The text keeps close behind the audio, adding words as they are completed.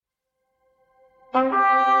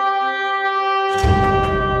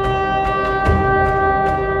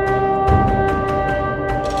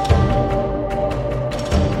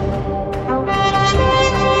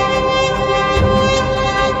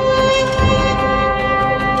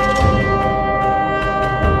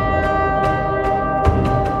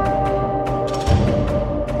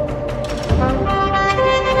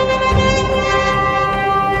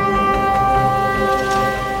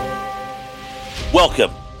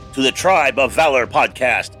to the Tribe of Valor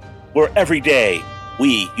podcast, where every day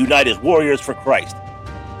we unite as warriors for Christ.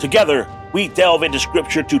 Together, we delve into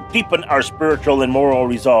Scripture to deepen our spiritual and moral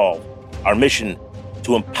resolve. Our mission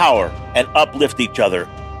to empower and uplift each other,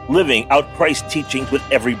 living out Christ's teachings with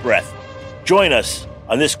every breath. Join us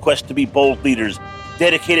on this quest to be bold leaders,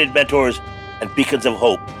 dedicated mentors, and beacons of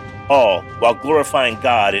hope, all while glorifying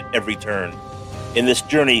God at every turn. In this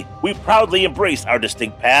journey, we proudly embrace our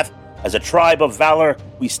distinct path. As a tribe of valor,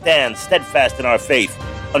 we stand steadfast in our faith,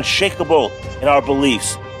 unshakable in our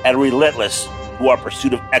beliefs, and relentless to our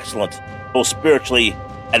pursuit of excellence, both spiritually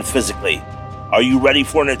and physically. Are you ready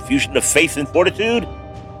for an infusion of faith and fortitude?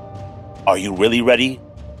 Are you really ready?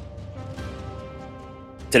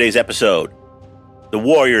 Today's episode, The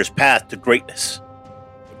Warrior's Path to Greatness,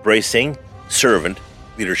 Embracing Servant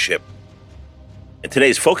Leadership. And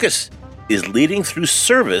today's focus is leading through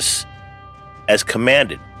service as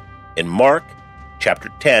commanded in Mark chapter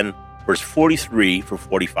 10, verse 43 through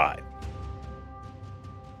 45.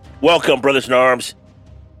 Welcome, brothers in arms,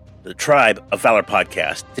 to the Tribe of Valor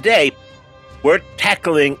podcast. Today, we're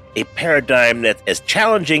tackling a paradigm that's as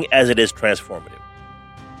challenging as it is transformative.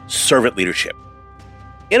 Servant leadership.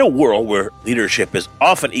 In a world where leadership is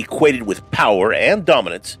often equated with power and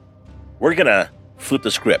dominance, we're going to flip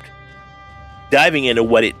the script, diving into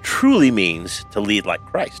what it truly means to lead like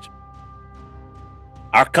Christ.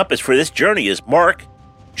 Our compass for this journey is Mark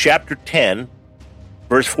chapter 10,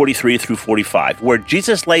 verse 43 through 45, where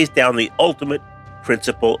Jesus lays down the ultimate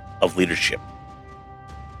principle of leadership.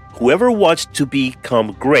 Whoever wants to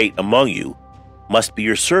become great among you must be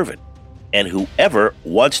your servant, and whoever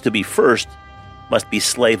wants to be first must be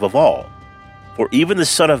slave of all. For even the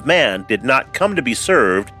Son of Man did not come to be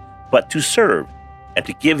served, but to serve, and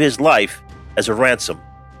to give his life as a ransom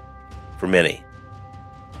for many.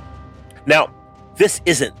 Now, this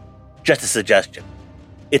isn't just a suggestion.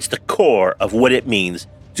 It's the core of what it means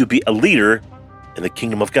to be a leader in the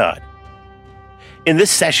kingdom of God. In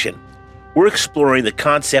this session, we're exploring the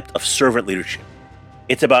concept of servant leadership.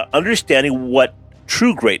 It's about understanding what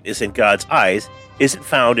true greatness in God's eyes isn't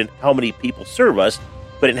found in how many people serve us,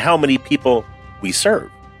 but in how many people we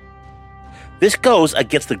serve. This goes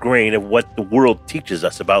against the grain of what the world teaches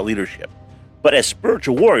us about leadership. But as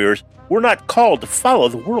spiritual warriors, we're not called to follow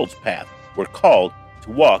the world's path. We're called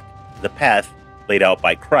to walk the path laid out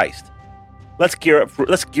by Christ. Let's gear up for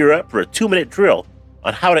a 2-minute drill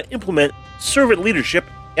on how to implement servant leadership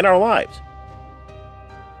in our lives.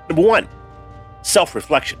 Number 1,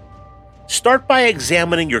 self-reflection. Start by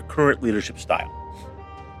examining your current leadership style.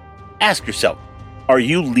 Ask yourself, are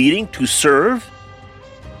you leading to serve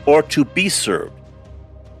or to be served?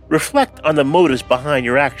 Reflect on the motives behind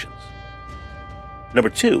your actions. Number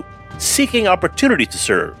 2, seeking opportunities to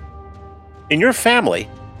serve. In your family,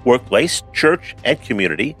 workplace, church, and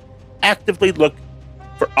community, actively look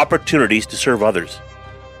for opportunities to serve others.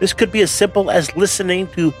 This could be as simple as listening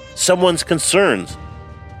to someone's concerns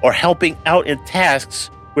or helping out in tasks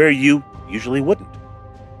where you usually wouldn't.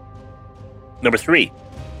 Number 3,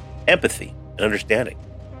 empathy and understanding.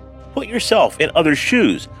 Put yourself in others'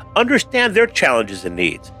 shoes. Understand their challenges and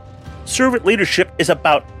needs. Servant leadership is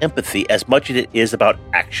about empathy as much as it is about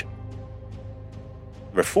action.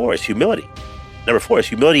 Number 4 is humility. Number 4 is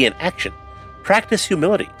humility in action. Practice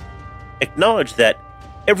humility. Acknowledge that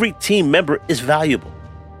every team member is valuable.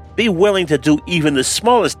 Be willing to do even the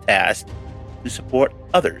smallest task to support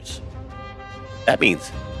others. That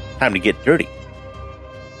means time to get dirty.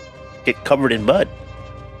 Get covered in mud.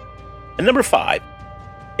 And number 5,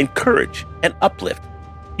 encourage and uplift.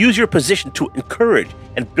 Use your position to encourage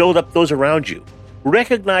and build up those around you.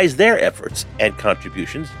 Recognize their efforts and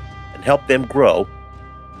contributions and help them grow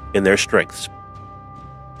in their strengths.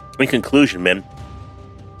 In conclusion, men,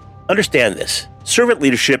 understand this. Servant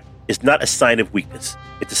leadership is not a sign of weakness.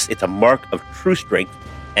 It's a mark of true strength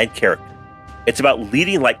and character. It's about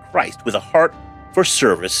leading like Christ with a heart for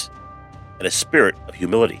service and a spirit of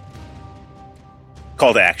humility.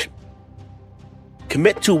 Call to action.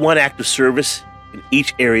 Commit to one act of service in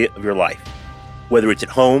each area of your life, whether it's at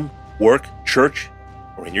home, work, church,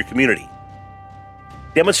 or in your community.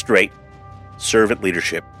 Demonstrate servant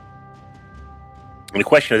leadership. And the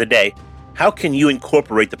question of the day, how can you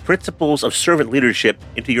incorporate the principles of servant leadership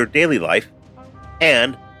into your daily life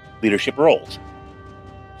and leadership roles?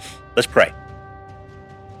 Let's pray.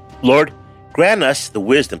 Lord, grant us the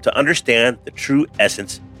wisdom to understand the true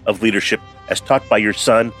essence of leadership as taught by your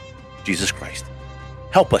Son, Jesus Christ.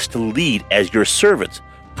 Help us to lead as your servants,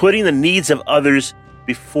 putting the needs of others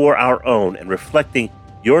before our own and reflecting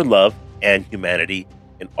your love and humanity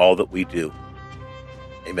in all that we do.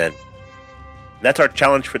 Amen. And that's our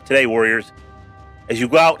challenge for today, warriors. As you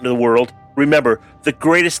go out into the world, remember, the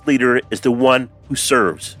greatest leader is the one who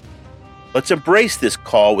serves. Let's embrace this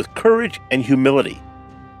call with courage and humility.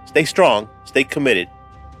 Stay strong, stay committed,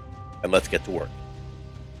 and let's get to work.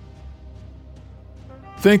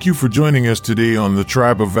 Thank you for joining us today on the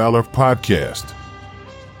Tribe of Valor podcast.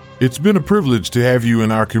 It's been a privilege to have you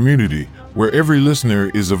in our community, where every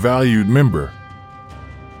listener is a valued member.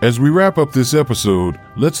 As we wrap up this episode,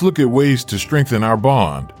 let's look at ways to strengthen our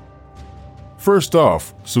bond. First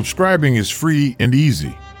off, subscribing is free and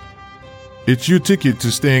easy. It's your ticket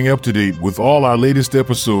to staying up to date with all our latest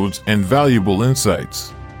episodes and valuable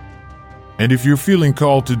insights. And if you're feeling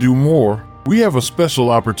called to do more, we have a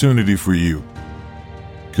special opportunity for you.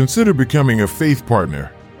 Consider becoming a faith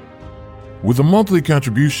partner. With a monthly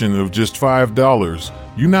contribution of just $5,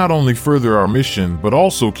 you not only further our mission, but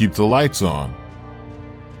also keep the lights on.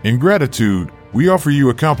 In gratitude, we offer you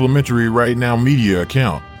a complimentary Right Now Media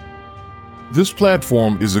account. This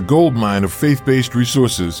platform is a goldmine of faith-based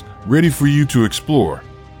resources ready for you to explore.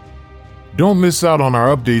 Don't miss out on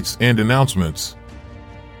our updates and announcements.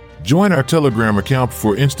 Join our Telegram account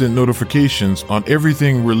for instant notifications on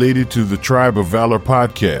everything related to the Tribe of Valor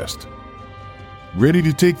podcast. Ready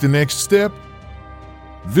to take the next step?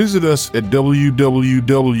 Visit us at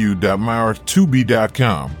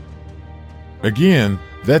www.myr2b.com. Again,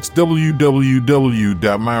 that's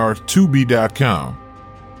www.myr2b.com.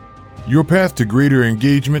 Your path to greater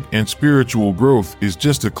engagement and spiritual growth is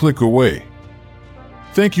just a click away.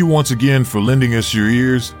 Thank you once again for lending us your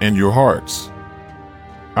ears and your hearts.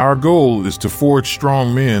 Our goal is to forge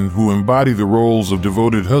strong men who embody the roles of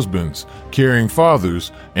devoted husbands, caring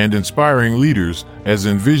fathers, and inspiring leaders as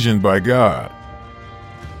envisioned by God.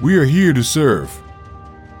 We are here to serve.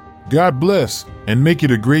 God bless and make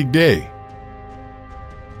it a great day.